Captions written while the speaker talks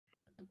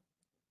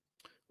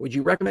Would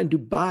you recommend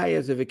Dubai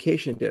as a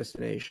vacation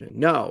destination?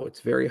 No, it's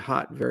very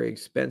hot, very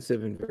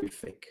expensive, and very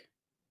fake.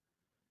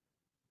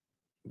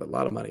 But a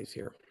lot of money's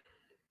here.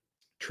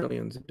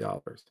 Trillions of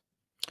dollars.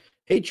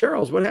 Hey,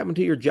 Charles, what happened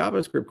to your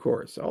JavaScript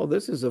course? Oh,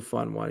 this is a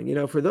fun one. You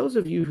know, for those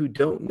of you who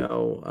don't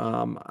know,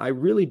 I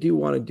really do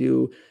want to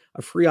do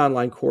a free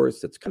online course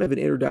that's kind of an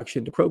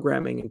introduction to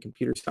programming and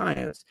computer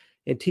science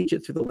and teach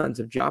it through the lens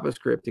of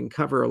JavaScript and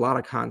cover a lot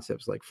of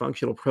concepts like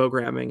functional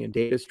programming and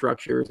data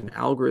structures and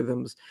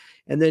algorithms,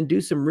 and then do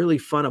some really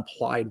fun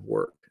applied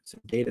work,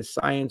 some data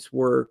science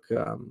work,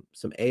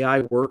 some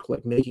AI work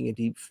like making a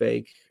deep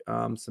fake,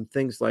 some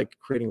things like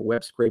creating a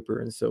web scraper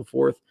and so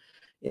forth.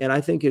 And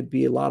I think it'd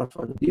be a lot of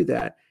fun to do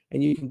that.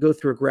 And you can go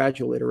through a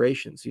gradual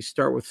iteration. So you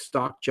start with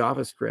stock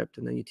JavaScript,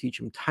 and then you teach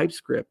them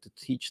TypeScript to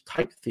teach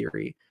type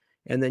theory.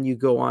 And then you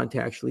go on to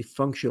actually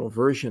functional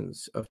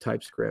versions of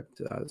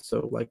TypeScript.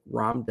 So like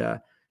Ramda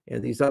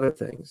and these other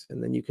things.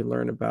 And then you can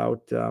learn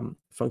about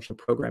functional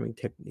programming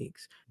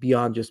techniques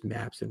beyond just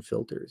maps and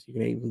filters. You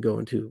can even go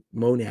into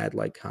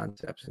monad-like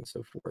concepts and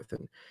so forth,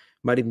 and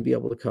might even be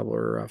able to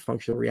cover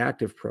functional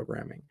reactive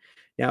programming.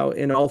 Now,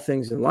 in all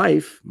things in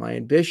life, my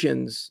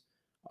ambitions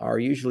are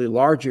usually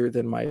larger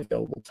than my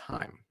available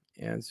time.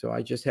 And so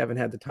I just haven't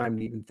had the time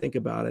to even think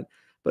about it,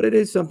 but it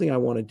is something I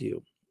want to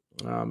do.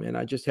 And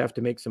I just have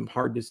to make some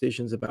hard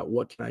decisions about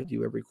what can I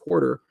do every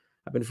quarter.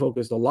 I've been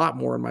focused a lot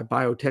more on my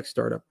biotech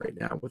startup right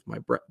now with my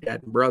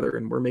dad and brother,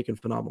 and we're making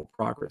phenomenal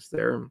progress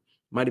there.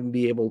 Might even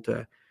be able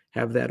to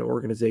have that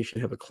organization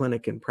have a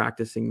clinic and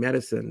practicing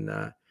medicine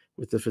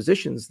with the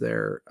physicians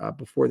there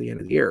before the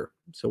end of the year.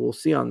 So we'll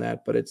see on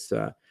that, but it's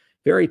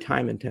very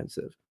time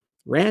intensive.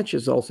 Ranch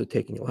is also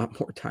taking a lot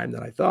more time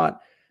than I thought.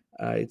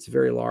 It's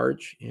very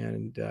large,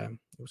 and it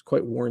was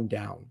quite worn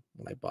down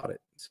when I bought it.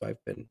 So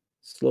I've been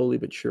slowly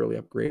but surely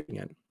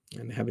upgrading it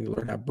and having to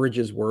learn how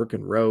bridges work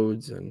and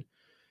roads and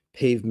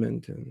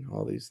pavement and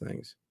all these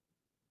things.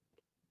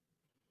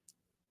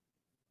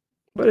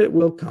 But it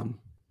will come.